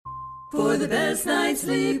For the best night's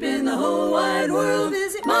sleep in the whole wide world,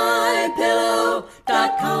 visit MyPillow.com.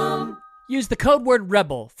 Use the code word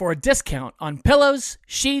REBEL for a discount on pillows,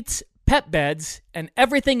 sheets, pet beds, and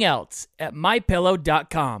everything else at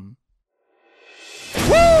MyPillow.com.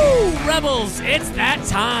 Woo! Rebels, it's that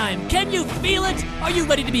time. Can you feel it? Are you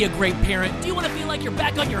ready to be a great parent? Do you want to feel like you're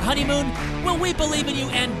back on your honeymoon? Well, we believe in you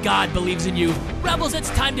and God believes in you. Rebels, it's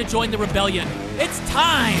time to join the rebellion. It's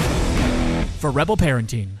time for Rebel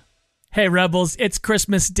Parenting. Hey, Rebels, it's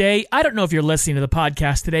Christmas Day. I don't know if you're listening to the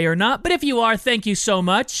podcast today or not, but if you are, thank you so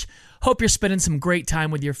much. Hope you're spending some great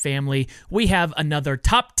time with your family. We have another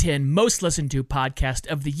top 10 most listened to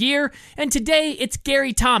podcast of the year, and today it's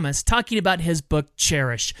Gary Thomas talking about his book,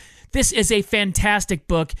 Cherish. This is a fantastic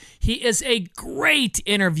book. He is a great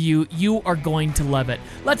interview. You are going to love it.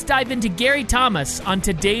 Let's dive into Gary Thomas on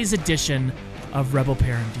today's edition of Rebel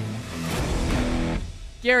Parenting.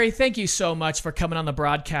 Gary, thank you so much for coming on the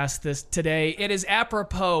broadcast today. It is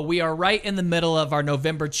apropos. We are right in the middle of our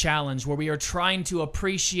November challenge where we are trying to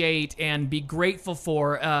appreciate and be grateful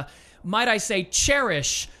for, might I say,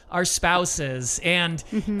 cherish our spouses. And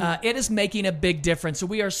it is making a big difference. So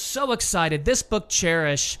we are so excited. This book,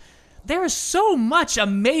 Cherish, there is so much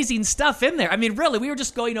amazing stuff in there. I mean, really, we were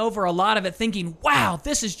just going over a lot of it thinking, wow,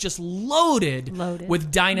 this is just loaded.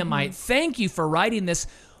 With dynamite. Thank you for writing this.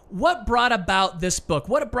 What brought about this book?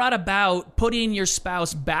 What brought about putting your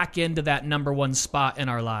spouse back into that number one spot in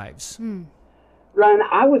our lives? Ryan,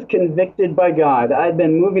 I was convicted by God. I'd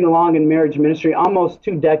been moving along in marriage ministry almost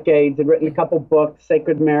 2 decades. I'd written a couple books,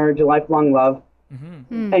 Sacred Marriage, A Lifelong Love.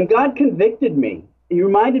 And God convicted me. He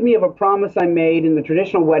reminded me of a promise I made in the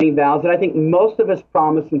traditional wedding vows that I think most of us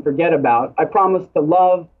promise and forget about. I promised to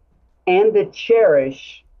love and to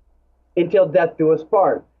cherish until death do us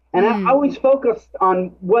part. And I always focused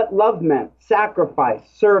on what love meant: sacrifice,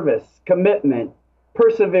 service, commitment,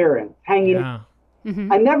 perseverance, hanging.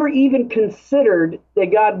 I never even considered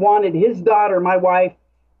that God wanted his daughter, my wife,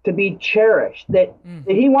 to be cherished, that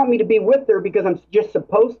he wanted me to be with her because I'm just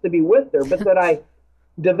supposed to be with her, but that I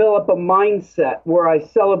develop a mindset where I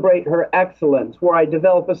celebrate her excellence, where I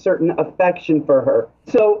develop a certain affection for her.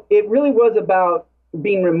 So it really was about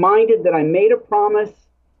being reminded that I made a promise,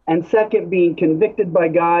 and second, being convicted by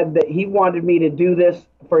God that he wanted me to do this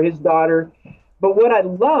for his daughter. But what I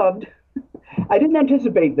loved, I didn't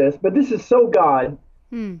anticipate this, but this is so God.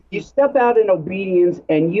 You step out in obedience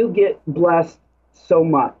and you get blessed so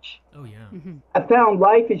much. Oh, yeah. I found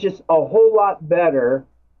life is just a whole lot better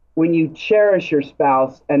when you cherish your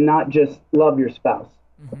spouse and not just love your spouse.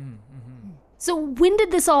 So when did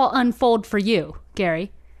this all unfold for you,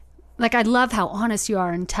 Gary? Like, I love how honest you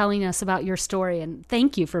are in telling us about your story, and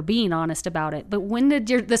thank you for being honest about it. But when did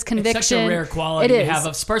this conviction... It's such a rare quality to have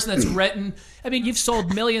of a person that's written... I mean, you've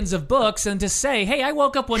sold millions of books, and to say, hey, I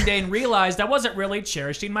woke up one day and realized I wasn't really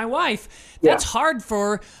cherishing my wife. That's hard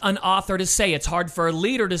for an author to say. It's hard for a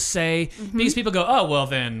leader to say. These people go, oh, well,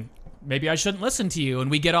 then maybe I shouldn't listen to you. And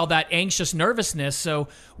we get all that anxious nervousness. So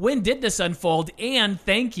when did this unfold? And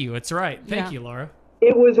thank you. It's right. Thank you, Laura.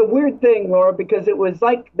 It was a weird thing, Laura, because it was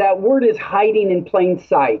like that word is hiding in plain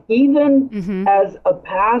sight. Even as a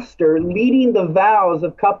pastor leading the vows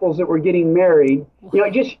of couples that were getting married,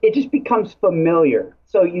 it just becomes familiar.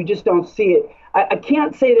 So you just don't see it. I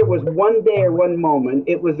can't say there was one day or one moment.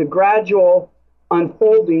 It was a gradual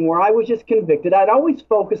unfolding where I was just convicted. I'd always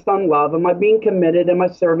focused on love. Am I being committed? Am I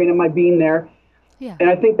serving? Am I being there? And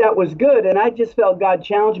I think that was good. And I just felt God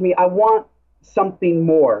challenged me. I want something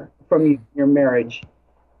more from your marriage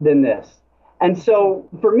than this. And so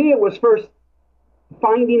for me, it was first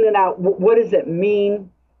finding it out. What does it mean?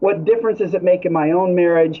 What difference does it make in my own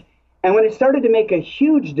marriage? And when it started to make a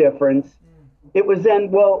huge difference, it was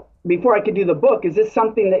then, well, before I could do the book, is this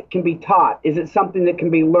something that can be taught? Is it something that can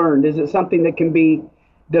be learned? Is it something that can be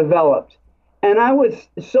developed? And I was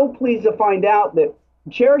so pleased to find out that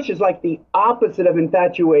cherish is like the opposite of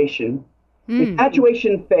infatuation.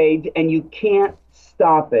 Infatuation fades and you can't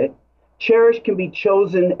stop it. Cherish can be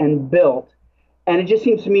chosen and built. And it just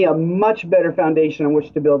seems to me a much better foundation on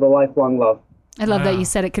which to build a lifelong love. I love that you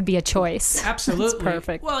said it could be a choice. Absolutely. That's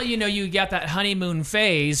perfect. Well, you got that honeymoon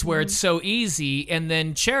phase where it's so easy, and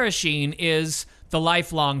then cherishing is the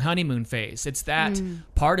lifelong honeymoon phase. It's that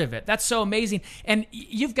part of it. That's so amazing. And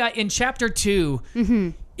you've got in chapter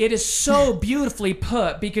 2, It is so beautifully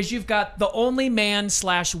put, because you've got the only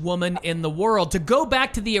man/woman in the world. To go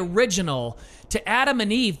back to the original, to Adam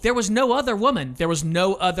and Eve, there was no other woman. There was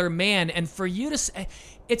no other man. And for you to say,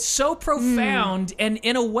 it's so profound and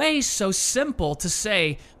in a way so simple to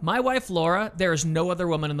say, my wife Laura, there is no other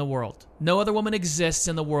woman in the world. No other woman exists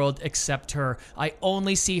in the world except her. I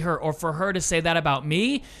only see her. Or for her to say that about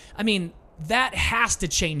me, I mean, that has to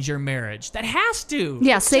change your marriage. That has to.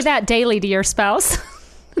 Yeah, say that daily to your spouse.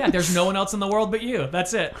 Yeah, there's no one else in the world but you.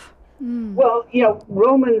 That's it. Well,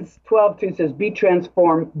 Romans 12:2 says, be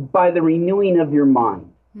transformed by the renewing of your mind.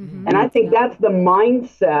 And I think that's the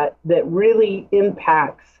mindset that really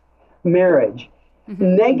impacts marriage.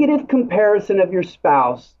 Negative comparison of your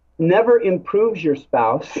spouse never improves your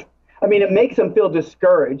spouse. I mean, it makes them feel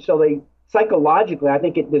discouraged. So psychologically, I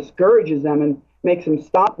think it discourages them and makes them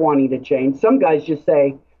stop wanting to change. Some guys just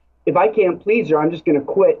say, if I can't please her, I'm just going to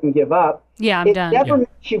quit and give up. Yeah, I'm done. It never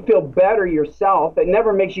makes you feel better yourself. It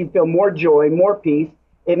never makes you feel more joy, more peace.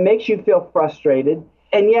 It makes you feel frustrated.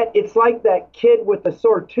 And yet it's like that kid with the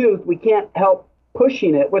sore tooth. We can't help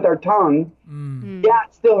pushing it with our tongue. Yeah,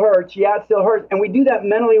 it still hurts. Yeah, it still hurts. And we do that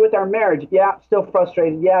mentally with our marriage. Yeah, still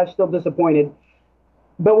frustrated. Yeah, still disappointed.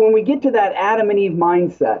 But when we get to that Adam and Eve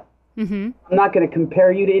mindset, I'm not going to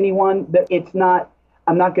compare you to anyone.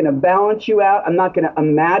 I'm not going to balance you out. I'm not going to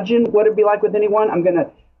imagine what it'd be like with anyone. I'm going to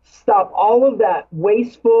stop all of that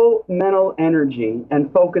wasteful mental energy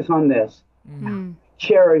and focus on this.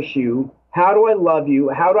 Cherish you. How do I love you?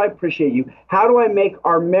 How do I appreciate you? How do I make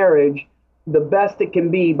our marriage the best it can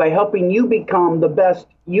be by helping you become the best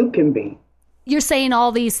you can be? You're saying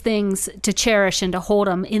all these things to cherish and to hold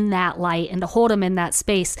them in that light and to hold them in that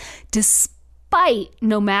space, despite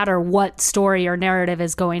no matter what story or narrative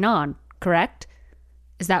is going on, correct?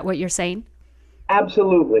 Is that what you're saying?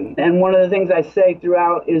 Absolutely. And one of the things I say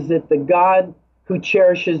throughout is that the God who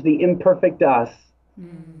cherishes the imperfect us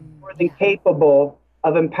more than capable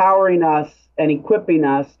of empowering us and equipping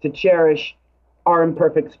us to cherish our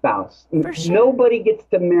imperfect spouse. For sure. Nobody gets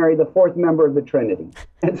to marry the fourth member of the Trinity.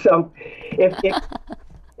 And so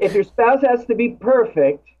if your spouse has to be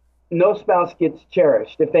perfect, no spouse gets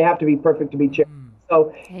cherished if they have to be perfect to be cherished.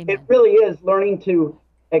 So Amen. It really is learning to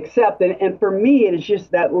accept. And for me, it is just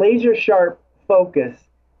that laser sharp focus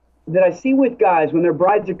that I see with guys when their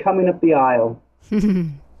brides are coming up the aisle.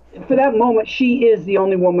 For that moment, she is the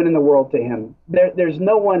only woman in the world to him. There's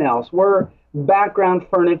no one else. We're background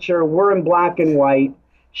furniture. We're in black and white.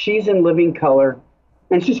 She's in living color.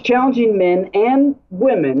 And she's challenging men and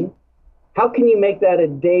women. How can you make that a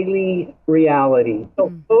daily reality?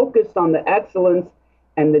 So focused on the excellence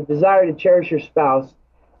and the desire to cherish your spouse,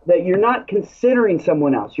 that you're not considering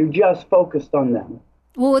someone else. You're just focused on them.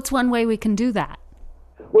 Well, what's one way we can do that?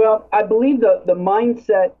 Well, I believe the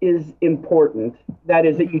mindset is important. That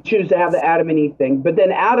is, that you choose to have the Adam and Eve thing. But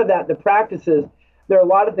then out of that, the practices, there are a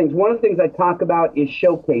lot of things. One of the things I talk about is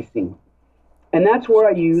showcasing. And that's where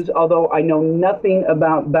I use, although I know nothing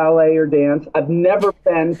about ballet or dance, I've never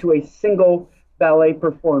been to a single ballet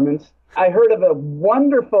performance. I heard of a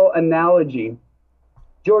wonderful analogy.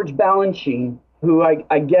 George Balanchine, who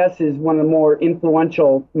I guess is one of the more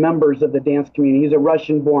influential members of the dance community. He's a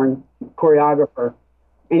Russian-born choreographer.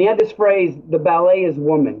 And he had this phrase, the ballet is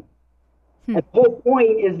woman. And the whole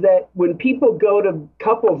point is that when people go to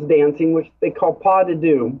couples dancing, which they call pas de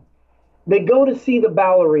deux, they go to see the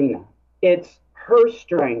ballerina. It's her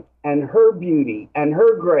strength and her beauty and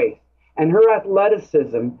her grace and her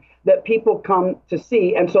athleticism that people come to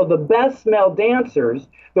see. And so the best male dancers,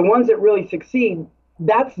 the ones that really succeed,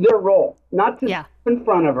 that's their role, not to stand in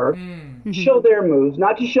front of her, show their moves,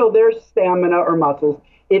 not to show their stamina or muscles.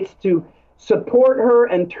 It's to support her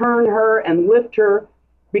and turn her and lift her,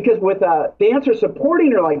 because with a dancer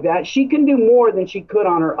supporting her like that, she can do more than she could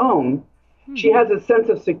on her own. She has a sense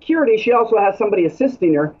of security. She also has somebody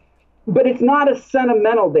assisting her. But it's not a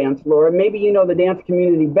sentimental dance, Laura. Maybe you know the dance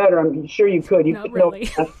community better. I'm sure you could. You Not could really.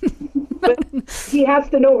 But he has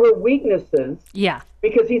to know her weaknesses. Yeah.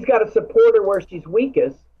 Because he's got to support her where she's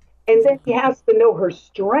weakest. And then he has to know her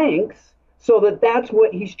strengths so that that's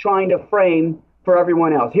what he's trying to frame for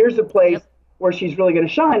everyone else. Here's a place where she's really going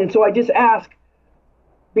to shine. And so I just ask,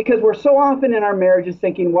 because we're so often in our marriages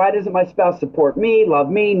thinking, why doesn't my spouse support me, love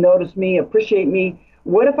me, notice me, appreciate me?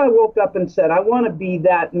 What if I woke up and said, I want to be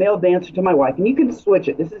that male dancer to my wife? And you can switch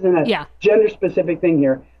it. This isn't a gender-specific thing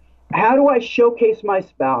here. How do I showcase my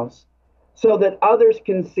spouse so that others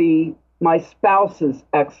can see my spouse's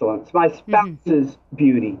excellence, my spouse's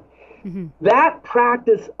beauty? That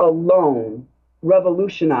practice alone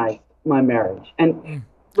revolutionized my marriage. And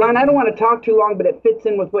Ron, I don't want to talk too long, but it fits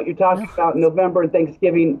in with what you're talking about in November and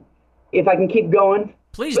Thanksgiving. If I can keep going.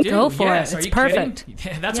 Please do. Go for yes. it. Are It's you perfect.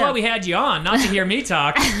 kidding? That's Yeah. why we had you on, not to hear me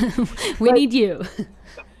talk. We need you.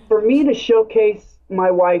 For me to showcase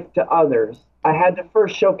my wife to others, I had to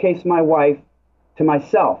first showcase my wife to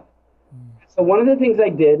myself. So one of the things I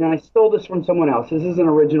did, and I stole this from someone else, this isn't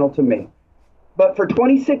original to me, but for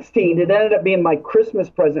 2016, it ended up being my Christmas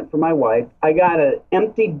present for my wife. I got an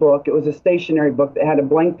empty book. It was a stationary book that had a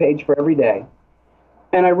blank page for every day.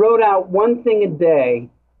 And I wrote out one thing a day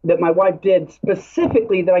that my wife did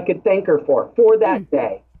specifically that I could thank her for that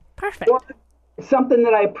day. Perfect. Or something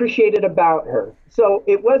that I appreciated about her. So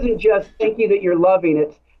it wasn't just thank you that you're loving.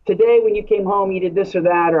 It's today when you came home, you did this or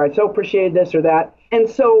that, or I so appreciated this or that. And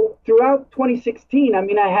so throughout 2016,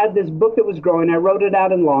 I had this book that was growing. I wrote it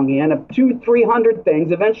out in longhand of 300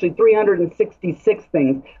 things, eventually 366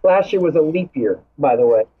 things. Last year was a leap year, by the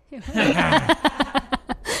way,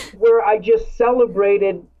 where I just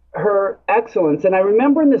celebrated her excellence. And I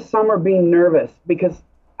remember in the summer being nervous because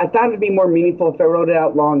I thought it'd be more meaningful if I wrote it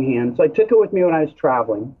out longhand. So I took it with me when I was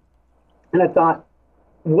traveling. And I thought,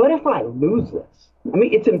 what if I lose this?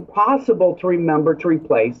 It's impossible to remember, to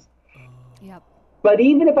replace. Yep. But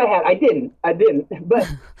even if I had, I didn't.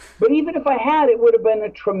 But even if I had, it would have been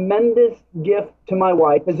a tremendous gift to my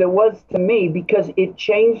wife, as it was to me, because it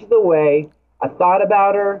changed the way I thought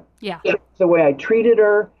about her, changed the way I treated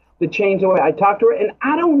her, changed the way I talked to her. And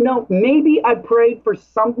I don't know, maybe I prayed for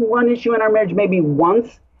one issue in our marriage, maybe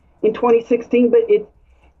once in 2016, but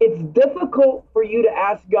it's difficult for you to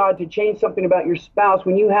ask God to change something about your spouse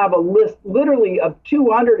when you have a list literally of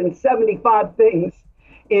 275 things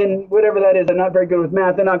in whatever that is. I'm not very good with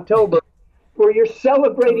math in October, where you're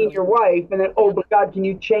celebrating your wife and then, oh, but God, can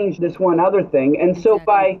you change this one other thing? And so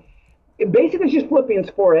basically it's just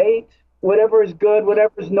Philippians 4:8, whatever is good,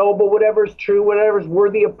 whatever is noble, whatever is true, whatever is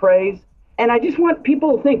worthy of praise. And I just want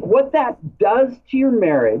people to think what that does to your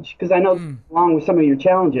marriage, because I know along with some of your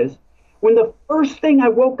challenges, when the first thing I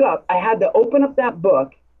woke up, I had to open up that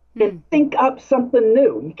book and think up something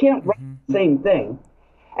new. You can't write the same thing.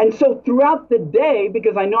 And so throughout the day,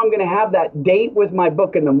 because I know I'm going to have that date with my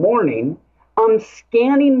book in the morning, I'm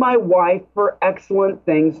scanning my wife for excellent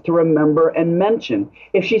things to remember and mention.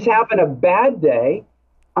 If she's having a bad day,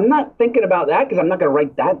 I'm not thinking about that because I'm not going to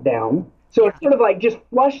write that down. So it's sort of like just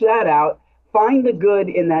flush that out, find the good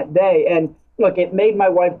in that day. And look, it made my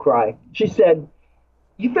wife cry. She said,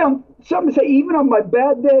 you found something to say even on my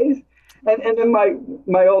bad days? And then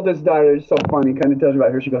my oldest daughter is so funny, kind of tells me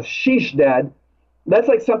about her. She goes, sheesh, Dad. That's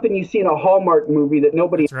like something you see in a Hallmark movie that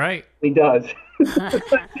nobody really does.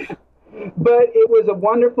 But it was a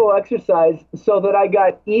wonderful exercise so that I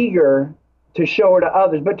got eager to show her to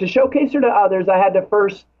others. But to showcase her to others, I had to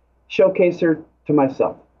first showcase her to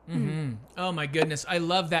myself. Mm-hmm. Oh, my goodness. I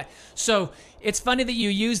love that. So it's funny that you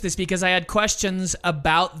use this because I had questions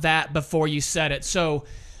about that before you said it. So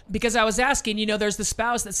because I was asking, there's the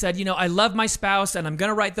spouse that said, I love my spouse and I'm going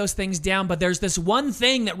to write those things down, but there's this one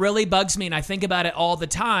thing that really bugs me and I think about it all the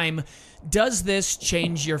time. Does this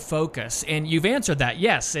change your focus? And you've answered that.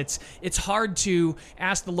 Yes, it's hard to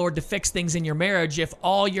ask the Lord to fix things in your marriage if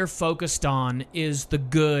all you're focused on is the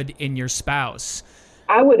good in your spouse.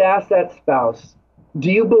 I would ask that spouse, do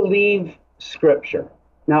you believe Scripture?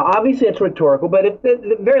 Now, obviously it's rhetorical, but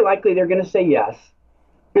very likely they're going to say yes.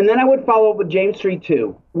 And then I would follow up with James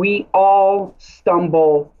 3:2. We all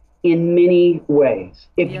stumble in many ways.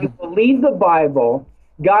 If you believe the Bible,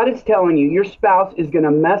 God is telling you your spouse is going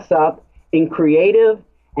to mess up in creative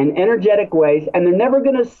and energetic ways, and they're never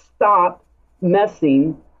going to stop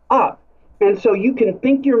messing up. And so you can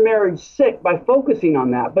think your marriage sick by focusing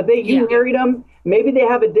on that. But you married them. Maybe they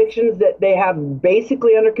have addictions that they have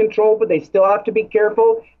basically under control, but they still have to be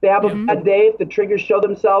careful. They have a bad day if the triggers show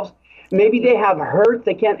themselves. Maybe they have hurts.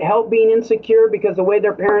 They can't help being insecure because the way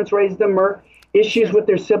their parents raised them or issues with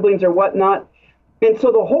their siblings or whatnot. And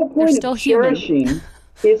so the whole point of cherishing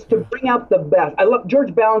is to bring out the best. I love George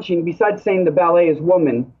Balanchine, besides saying the ballet is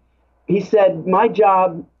woman, he said, my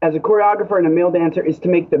job as a choreographer and a male dancer is to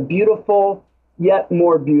make the beautiful yet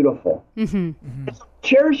more beautiful. Mm-hmm. Mm-hmm. So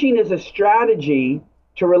cherishing is a strategy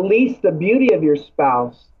to release the beauty of your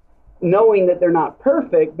spouse, knowing that they're not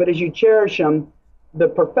perfect, but as you cherish them, the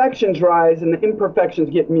perfections rise and the imperfections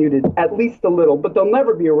get muted, at least a little, but they'll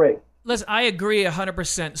never be erased. Listen, I agree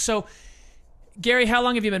 100%. So, Gary, how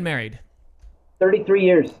long have you been married? 33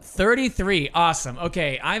 years. 33. Awesome.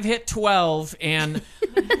 Okay, I've hit 12, and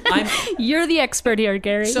You're the expert here,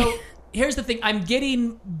 Gary. So, here's the thing. I'm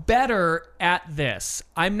getting better at this.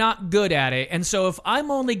 I'm not good at it. And so if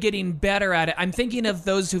I'm only getting better at it, I'm thinking of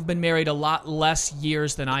those who've been married a lot less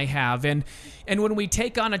years than I have. And when we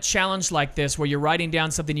take on a challenge like this, where you're writing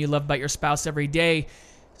down something you love about your spouse every day,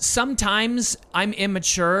 sometimes I'm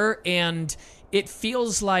immature and it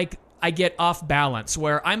feels like I get off balance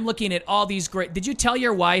where I'm looking at all these great... Did you tell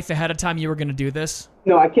your wife ahead of time you were going to do this?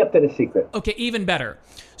 No, I kept it a secret. Okay, even better.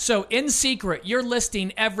 So in secret, you're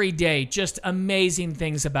listing every day just amazing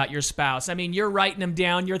things about your spouse. I mean, you're writing them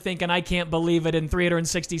down. You're thinking, I can't believe it. In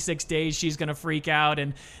 366 days, she's going to freak out.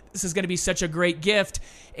 And this is going to be such a great gift.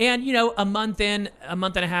 And, you know, a month and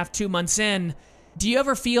a half, 2 months in, do you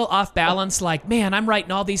ever feel off balance? Like, man, I'm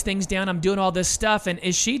writing all these things down. I'm doing all this stuff. And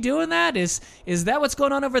is she doing that? Is that what's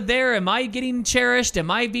going on over there? Am I getting cherished?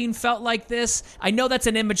 Am I being felt like this? I know that's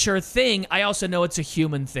an immature thing. I also know it's a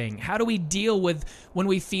human thing. How do we deal with when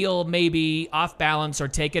we feel maybe off balance or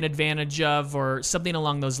taken advantage of or something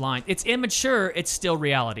along those lines? It's immature. It's still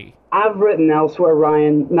reality. I've written elsewhere,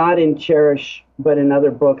 Ryan, not in Cherish, but in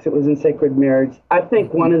other books. It was in Sacred Marriage. I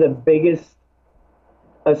think one of the biggest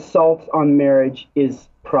assaults on marriage is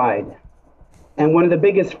pride. And one of the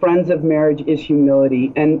biggest friends of marriage is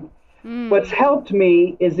humility. And what's helped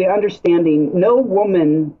me is the understanding no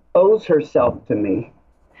woman owes herself to me.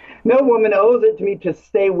 No woman owes it to me to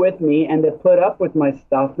stay with me and to put up with my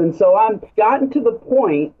stuff. And so I've gotten to the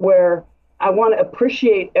point where I want to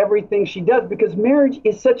appreciate everything she does because marriage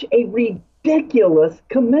is such a ridiculous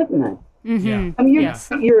commitment. Mm-hmm. Yeah. I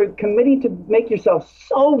mean, you're committing to make yourself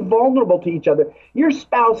so vulnerable to each other. Your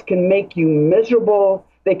spouse can make you miserable.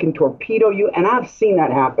 They can torpedo you. And I've seen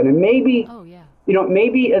that happen. And maybe,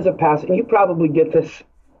 maybe as a pastor, and you probably get this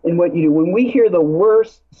in what you do, when we hear the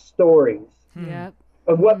worst stories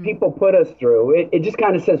of what people put us through, it just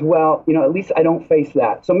kind of says, well, at least I don't face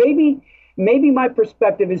that. So maybe my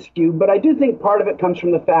perspective is skewed, but I do think part of it comes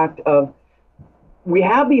from the fact of we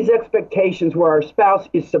have these expectations where our spouse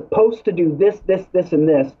is supposed to do this, and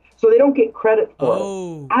this, so they don't get credit for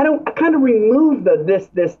it. I kind of remove the this,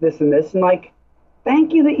 and this, and like,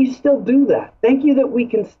 thank you that you still do that. Thank you that we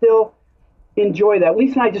can still enjoy that.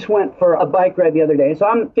 Lisa and I just went for a bike ride the other day. So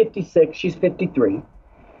I'm 56, she's 53.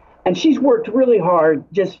 And she's worked really hard.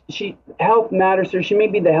 Health matters to her. She may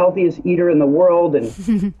be the healthiest eater in the world,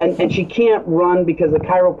 and she can't run because of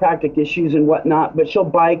chiropractic issues and whatnot. But she'll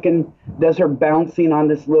bike and does her bouncing on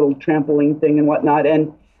this little trampoline thing and whatnot.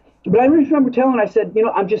 But I remember telling her, I said,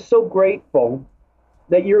 I'm just so grateful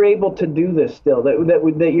that you're able to do this still.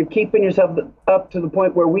 That you're keeping yourself up to the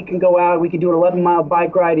point where we can go out, we can do an 11-mile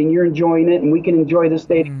bike ride, and you're enjoying it, and we can enjoy the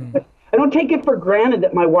state. I don't take it for granted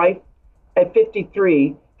that my wife at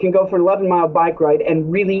 53 can go for an 11-mile bike ride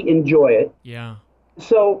and really enjoy it. Yeah.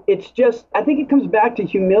 So it's just, I think it comes back to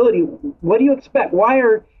humility. What do you expect? Why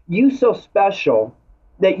are you so special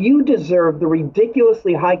that you deserve the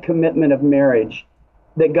ridiculously high commitment of marriage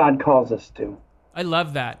that God calls us to? I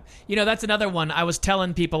love that. That's another one. I was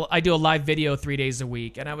telling people, I do a live video 3 days a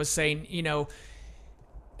week, and I was saying,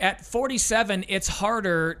 at 47, it's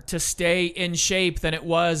harder to stay in shape than it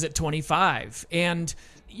was at 25. And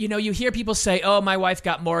you hear people say, oh, my wife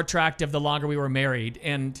got more attractive the longer we were married.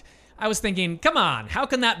 And I was thinking, come on, how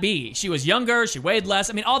can that be? She was younger, she weighed less.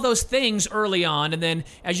 I mean, all those things early on. And then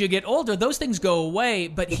as you get older, those things go away.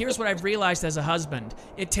 But here's what I've realized as a husband.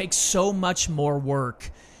 It takes so much more work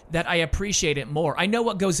that I appreciate it more. I know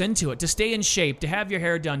what goes into it. To stay in shape, to have your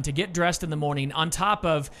hair done, to get dressed in the morning, on top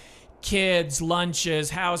of kids, lunches,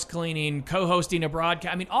 house cleaning, co-hosting a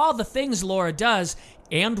broadcast. I mean, all the things Laura does.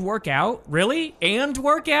 And work out? Really? And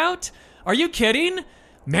work out? Are you kidding?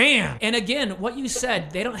 Man. And again, what you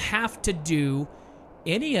said, they don't have to do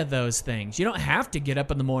any of those things. You don't have to get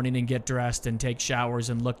up in the morning and get dressed and take showers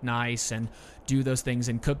and look nice and do those things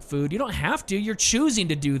and cook food. You don't have to. You're choosing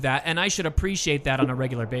to do that, and I should appreciate that on a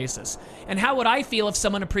regular basis. And how would I feel if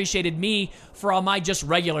someone appreciated me for all my just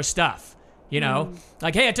regular stuff?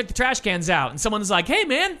 Like, hey, I took the trash cans out, and someone's like, hey,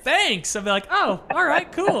 man, thanks. I'd be like, oh, all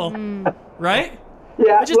right, cool. Right?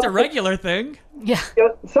 Yeah, it's just a regular thing. Yeah.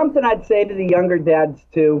 Something I'd say to the younger dads,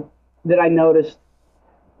 too, that I noticed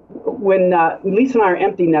when Lisa and I are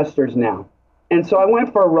empty nesters now. And so I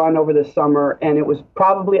went for a run over the summer, and it was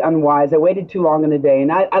probably unwise. I waited too long in the day.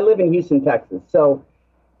 And I live in Houston, Texas. So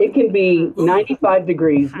it can be 95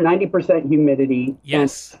 degrees, 90% humidity.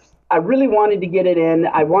 Yes. And I really wanted to get it in.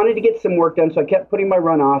 I wanted to get some work done, so I kept putting my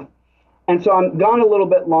run off. And so I'm gone a little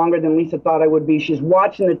bit longer than Lisa thought I would be. She's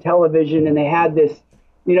watching the television, and they had this,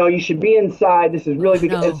 you should be inside. This is really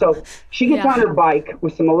big. No. And so she gets on her bike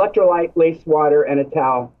with some electrolyte-laced water and a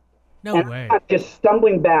towel. No way. I'm just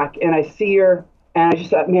stumbling back, and I see her, and I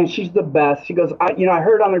just thought, man, she's the best. She goes, I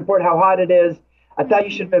heard on the report how hot it is. I thought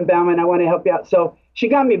you should have been Bauman. I want to help you out. So she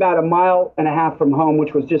got me about 1.5 miles from home,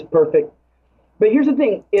 which was just perfect. But here's the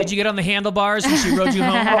thing. Did you get on the handlebars and she rode you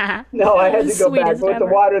home? No, I had to go back with the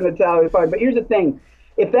water and the towel. Fine. But here's the thing.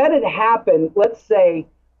 If that had happened, let's say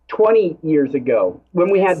 20 years ago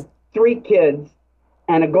when we had 3 kids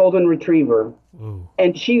and a golden retriever. Ooh.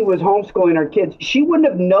 And she was homeschooling our kids. She wouldn't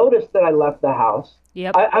have noticed that I left the house.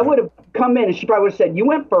 Yep. I would have come in and she probably would have said, "You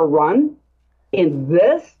went for a run in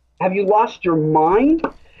this? Have you lost your mind?"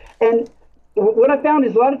 And what I found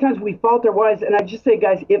is a lot of times we fault our wives, and I just say,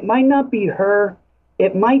 guys, it might not be her.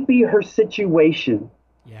 It might be her situation.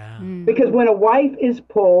 Yeah. Because when a wife is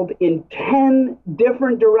pulled in 10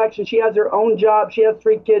 different directions, she has her own job, she has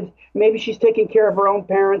 3 kids, maybe she's taking care of her own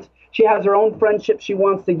parents, she has her own friendship she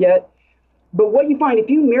wants to get. But what you find, if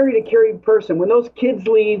you married a caring person, when those kids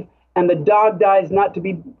leave and the dog dies, not to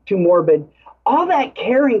be too morbid, all that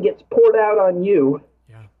caring gets poured out on you.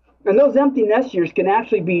 Yeah. And those empty nest years can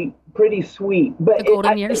actually be pretty sweet. But The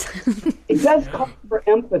golden years. it does call for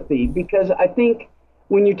empathy, because I think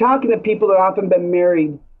when you're talking to people that have often been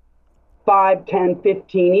married 5, 10,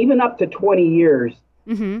 15, even up to 20 years,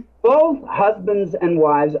 both husbands and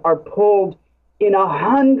wives are pulled in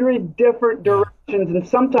 100 different directions, and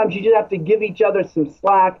sometimes you just have to give each other some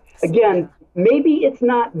slack. Again, maybe it's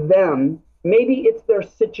not them, maybe it's their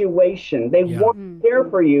situation. They want to care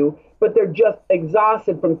for you, but they're just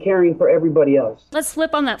exhausted from caring for everybody else. Let's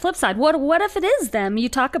flip on that flip side. What if it is them? You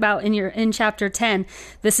talk about in chapter 10,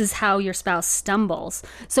 this is how your spouse stumbles.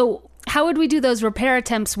 So how would we do those repair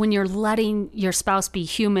attempts when you're letting your spouse be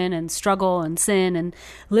human and struggle and sin and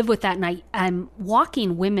live with that? And I'm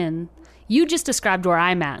walking women. You just described where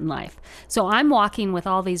I'm at in life. So I'm walking with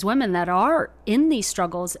all these women that are in these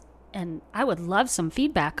struggles, and I would love some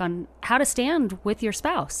feedback on how to stand with your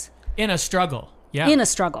spouse. In a struggle. Yeah. In a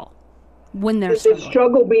struggle. When they're Is the struggling.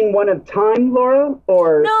 struggle being one of time, Laura?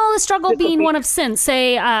 Or No, the struggle being one of sin.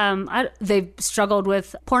 Say they've struggled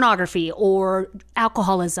with pornography or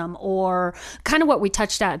alcoholism or kind of what we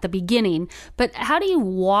touched at the beginning. But how do you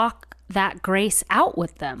walk that grace out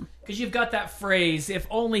with them? Because you've got that phrase, if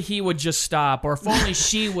only he would just stop, or if only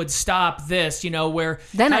she would stop this, where...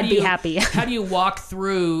 Then I'd be happy. How do you walk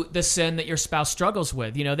through the sin that your spouse struggles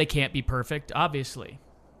with? They can't be perfect, obviously.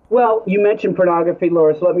 Well, you mentioned pornography,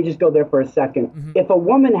 Laura, so let me just go there for a second. If a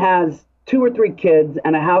woman has 2 or 3 kids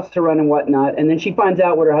and a house to run and whatnot, and then she finds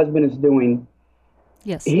out what her husband is doing,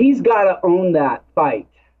 Yes. he's got to own that fight.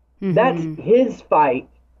 That's his fight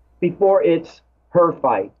before it's her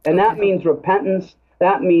fight. And that means repentance.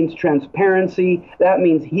 That means transparency. That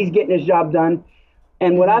means he's getting his job done.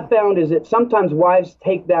 And what I found is that sometimes wives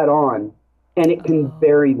take that on, and it can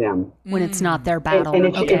bury them. When it's not their battle. And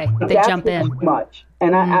it's They jump in. too much.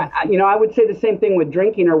 And I would say the same thing with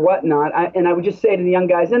drinking or whatnot. And I would just say to the young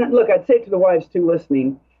guys, and look, I'd say it to the wives too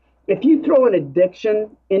listening, if you throw an addiction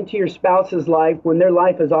into your spouse's life when their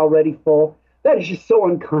life is already full, that is just so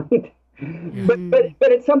unkind.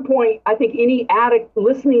 But at some point, I think any addict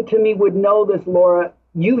listening to me would know this, Laura.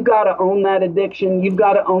 You've got to own that addiction. You've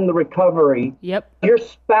got to own the recovery. Yep. Your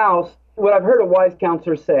spouse, what I've heard a wise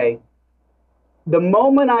counselor say, the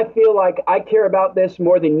moment I feel like I care about this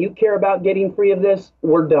more than you care about getting free of this,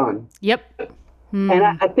 we're done. Yep. And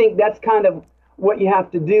I think that's kind of what you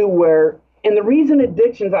have to do and the reason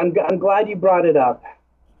addictions, I'm glad you brought it up.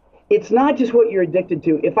 It's not just what you're addicted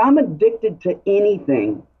to. If I'm addicted to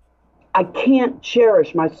anything, I can't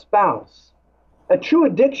cherish my spouse. A true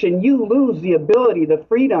addiction, you lose the ability, the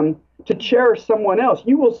freedom to cherish someone else.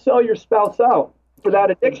 You will sell your spouse out for that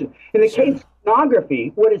addiction. In the case of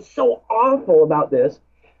pornography, what is so awful about this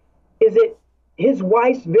is that his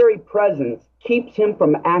wife's very presence keeps him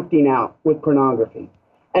from acting out with pornography.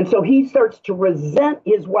 And so he starts to resent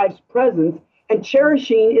his wife's presence, and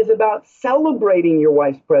cherishing is about celebrating your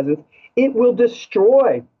wife's presence. It will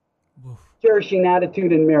destroy cherishing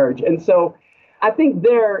attitude in marriage. And so I think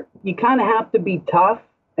there you kind of have to be tough,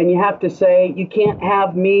 and you have to say, you can't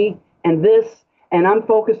have me and this, and I'm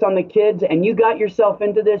focused on the kids, and you got yourself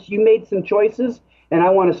into this. You made some choices, and I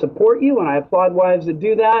want to support you, and I applaud wives that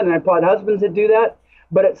do that, and I applaud husbands that do that.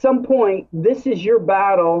 But at some point, this is your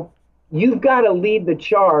battle. You've got to lead the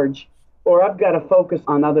charge, or I've got to focus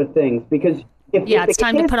on other things. Because if it's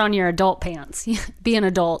time to put on your adult pants. Be an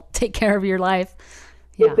adult. Take care of your life.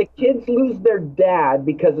 If the kids lose their dad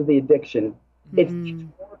because of the addiction, it's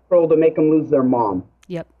more cruel to make them lose their mom.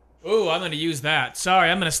 Yep. Ooh, I'm going to use that.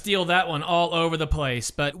 Sorry, I'm going to steal that one all over the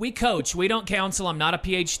place. But we coach. We don't counsel. I'm not a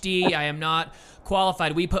PhD. I am not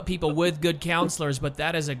qualified. We put people with good counselors, but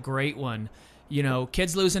that is a great one.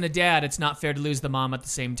 Kids losing a dad, it's not fair to lose the mom at the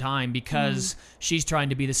same time because she's trying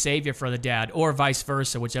to be the savior for the dad, or vice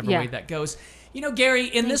versa, whichever way that goes. Gary,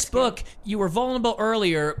 in this book, you were vulnerable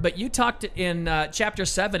earlier, but you talked in chapter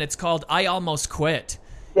 7, it's called I Almost Quit.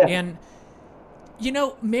 Yeah. And, You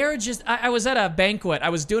know, marriage is... I was at a banquet. I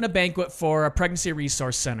was doing a banquet for a pregnancy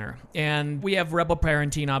resource center. And we have Rebel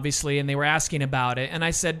Parenting, obviously, and they were asking about it. And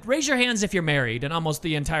I said, raise your hands if you're married. And almost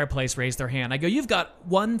the entire place raised their hand. I go, you've got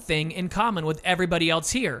one thing in common with everybody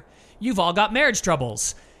else here. You've all got marriage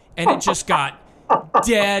troubles. And it just got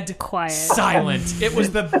dead Quiet. silent. It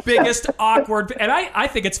was the biggest awkward... And I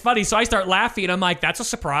think it's funny, so I start laughing. I'm like, that's a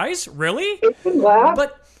surprise? Really? Laugh.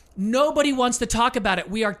 But... nobody wants to talk about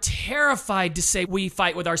it. We are terrified to say we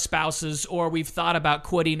fight with our spouses, or we've thought about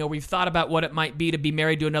quitting, or we've thought about what it might be to be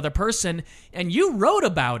married to another person. And you wrote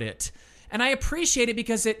about it. And I appreciate it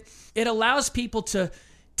because it allows people to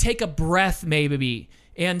take a breath maybe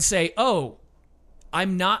and say, oh,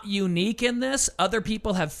 I'm not unique in this. Other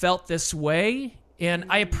people have felt this way. And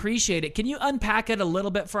I appreciate it. Can you unpack it a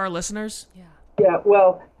little bit for our listeners? Yeah,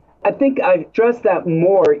 well, I think I stress that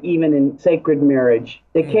more even in Sacred Marriage.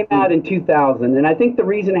 It came out in 2000, and I think the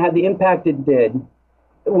reason it had the impact it did,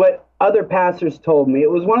 what other pastors told me,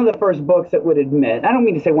 it was one of the first books that would admit, I don't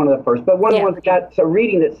mean to say one of the first, but one of the ones that got a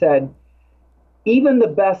reading that said, even the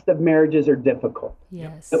best of marriages are difficult.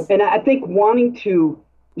 Yes. And I think wanting to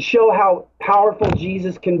show how powerful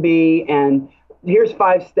Jesus can be, and here's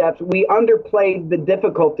 5 steps. We underplayed the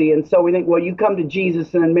difficulty, and so we think, well, you come to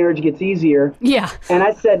Jesus and then marriage gets easier. Yeah. And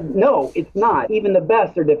I said, no, it's not. Even the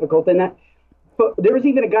best are difficult. And there was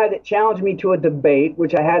even a guy that challenged me to a debate,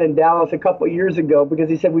 which I had in Dallas a couple of years ago, because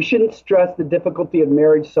he said we shouldn't stress the difficulty of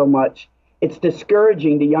marriage so much. It's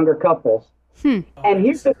discouraging to younger couples. And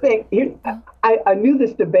here's the thing. I knew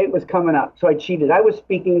this debate was coming up, so I cheated. I was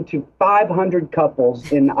speaking to 500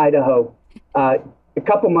 couples in Idaho a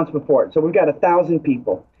couple months before it. So we've got 1,000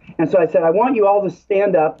 people. And so I said, I want you all to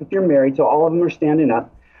stand up if you're married. So all of them are standing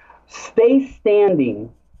up. Stay standing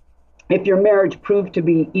if your marriage proved to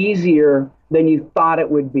be easier than you thought it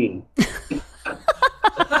would be.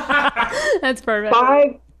 That's perfect.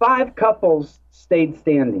 Five couples stayed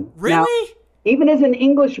standing. Really? Now, even as an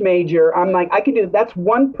English major, I'm like, I could do, that's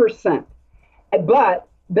 1%. But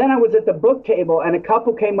then I was at the book table, and a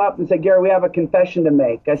couple came up and said, Gary, we have a confession to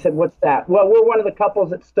make. I said, what's that? Well, we're one of the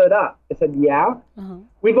couples that stood up. I said, yeah?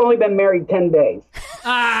 We've only been married 10 days.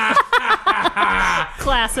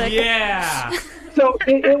 Classic. Yeah. So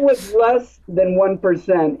it was less than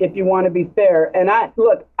 1%, if you want to be fair. And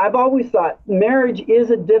I've always thought marriage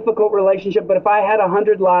is a difficult relationship, but if I had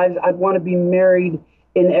 100 lives, I'd want to be married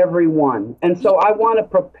in every one. And so I want to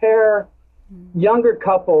prepare younger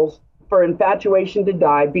couples for infatuation to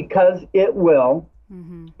die, because it will.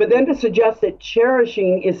 But then to suggest that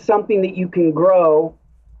cherishing is something that you can grow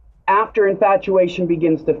after infatuation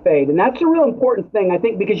begins to fade. And that's a real important thing, I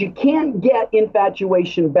think, because you can't get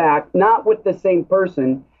infatuation back, not with the same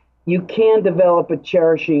person. You can develop a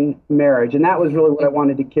cherishing marriage. And that was really what I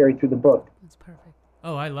wanted to carry through the book. That's perfect.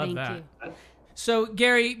 Oh, I love Thank that. you. So,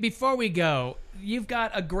 Gary, before we go, you've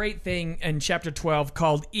got a great thing in chapter 12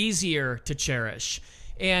 called Easier to Cherish.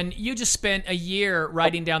 And you just spent a year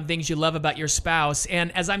writing down things you love about your spouse.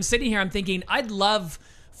 And as I'm sitting here, I'm thinking, I'd love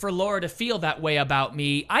for Laura to feel that way about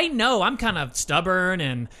me. I know I'm kind of stubborn,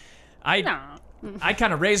 and I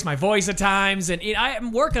kind of raise my voice at times, and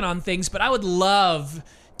I'm working on things, but I would love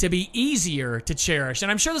to be easier to cherish.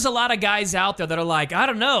 And I'm sure there's a lot of guys out there that are like, I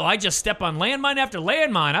don't know, I just step on landmine after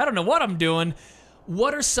landmine. I don't know what I'm doing.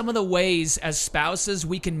 What are some of the ways as spouses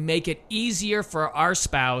we can make it easier for our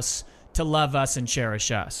spouse to love us and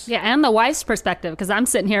cherish us? Yeah, and the wife's perspective, because I'm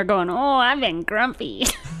sitting here going, oh, I've been grumpy.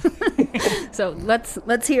 So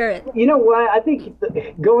let's hear it. You know what? I think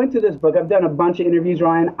going through this book, I've done a bunch of interviews,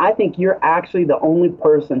 Ryan. I think you're actually the only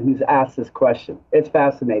person who's asked this question. It's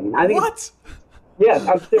fascinating. I think What? Yes,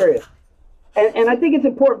 I'm serious. And I think it's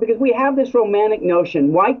important because we have this romantic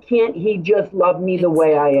notion. Why can't he just love me the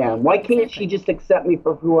way I am? Why can't she just accept me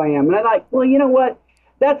for who I am? And I'm like, well, you know what?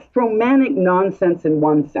 That's romantic nonsense in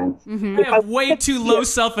one sense. I have way too low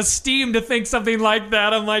self-esteem to think something like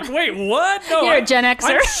that. I'm like, wait, what? No, You're a Gen Xer.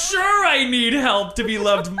 I'm sure I need help to be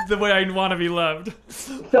loved the way I want to be loved.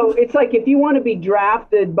 So it's like if you want to be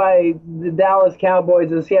drafted by the Dallas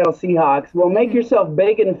Cowboys or the Seattle Seahawks, well, make yourself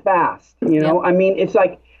big and fast. You know, I mean, it's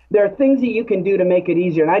like there are things that you can do to make it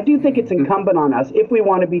easier. And I do think it's incumbent on us if we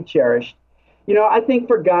want to be cherished. You know, I think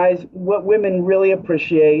for guys, what women really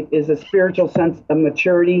appreciate is a spiritual sense of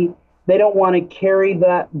maturity. They don't want to carry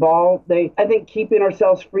that ball. I think keeping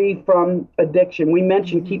ourselves free from addiction. We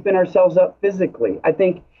mentioned keeping ourselves up physically. I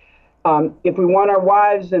think if we want our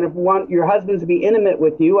wives and if we want your husbands to be intimate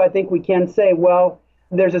with you, I think we can say, well,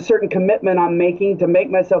 there's a certain commitment I'm making to make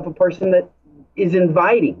myself a person that is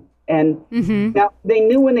inviting. And now they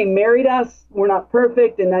knew when they married us, we're not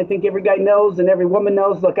perfect. And I think every guy knows and every woman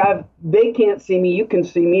knows, look, they can't see me. You can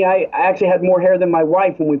see me. I actually had more hair than my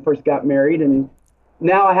wife when we first got married. And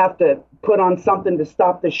now I have to put on something to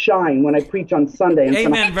stop the shine when I preach on Sunday. And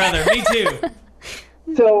amen, brother. Me too.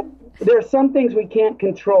 So there are some things we can't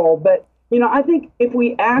control. But, I think if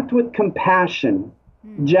we act with compassion,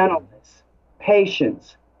 gentleness,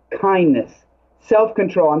 patience, kindness,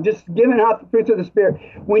 self-control. I'm just giving out the fruits of the Spirit.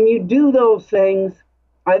 When you do those things,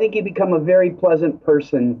 I think you become a very pleasant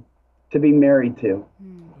person to be married to.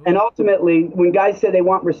 And ultimately, when guys say they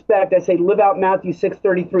want respect, I say live out Matthew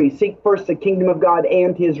 6:33. Seek first the kingdom of God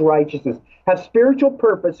and his righteousness. Have spiritual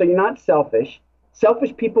purpose so you're not selfish.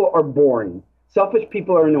 Selfish people are boring. Selfish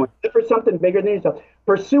people are annoying. Look for something bigger than yourself.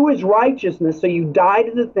 Pursue his righteousness so you die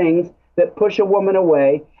to the things that push a woman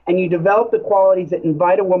away, and you develop the qualities that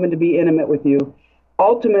invite a woman to be intimate with you.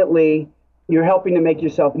 Ultimately, you're helping to make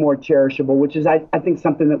yourself more cherishable, which is, I think,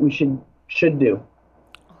 something that we should do.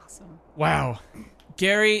 Awesome. Wow.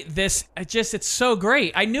 Gary, it's so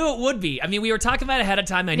great. I knew it would be. I mean, we were talking about it ahead of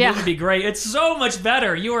time. I knew it would be great. It's so much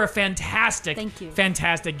better. You are a fantastic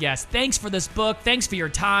guest. Thanks for this book. Thanks for your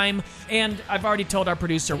time. And I've already told our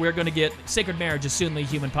producer we're going to get Sacred Marriage as soon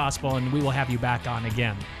as human possible, and we will have you back on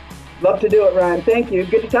again. Love to do it, Ryan. Thank you.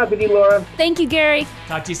 Good to talk with you, Laura. Thank you, Gary.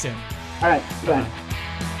 Talk to you soon. All right. Bye.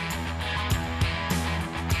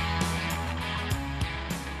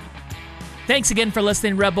 Thanks again for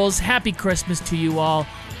listening, Rebels. Happy Christmas to you all.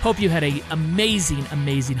 Hope you had an amazing,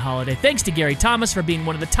 amazing holiday. Thanks to Gary Thomas for being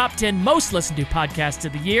one of the top 10 most listened to podcasts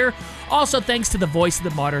of the year. Also, thanks to the Voice of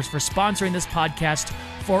the Martyrs for sponsoring this podcast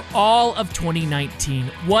for all of 2019.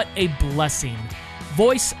 What a blessing.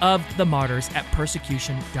 Voice of the Martyrs at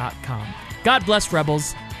persecution.com. God bless,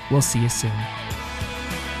 Rebels. We'll see you soon.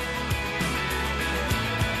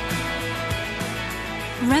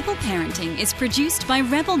 Rebel Parenting is produced by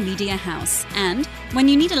Rebel Media House, and when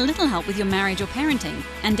you need a little help with your marriage or parenting,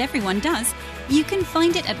 and everyone does, you can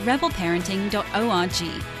find it at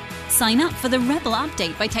rebelparenting.org. Sign up for the Rebel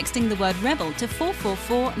Update by texting the word REBEL to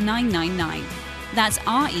 444999. That's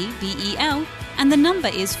REBEL, and the number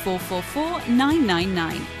is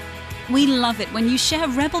 444999. We love it when you share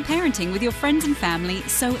Rebel Parenting with your friends and family,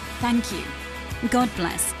 so thank you. God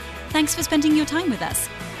bless. Thanks for spending your time with us,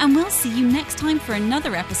 and we'll see you next time for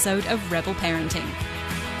another episode of Rebel Parenting.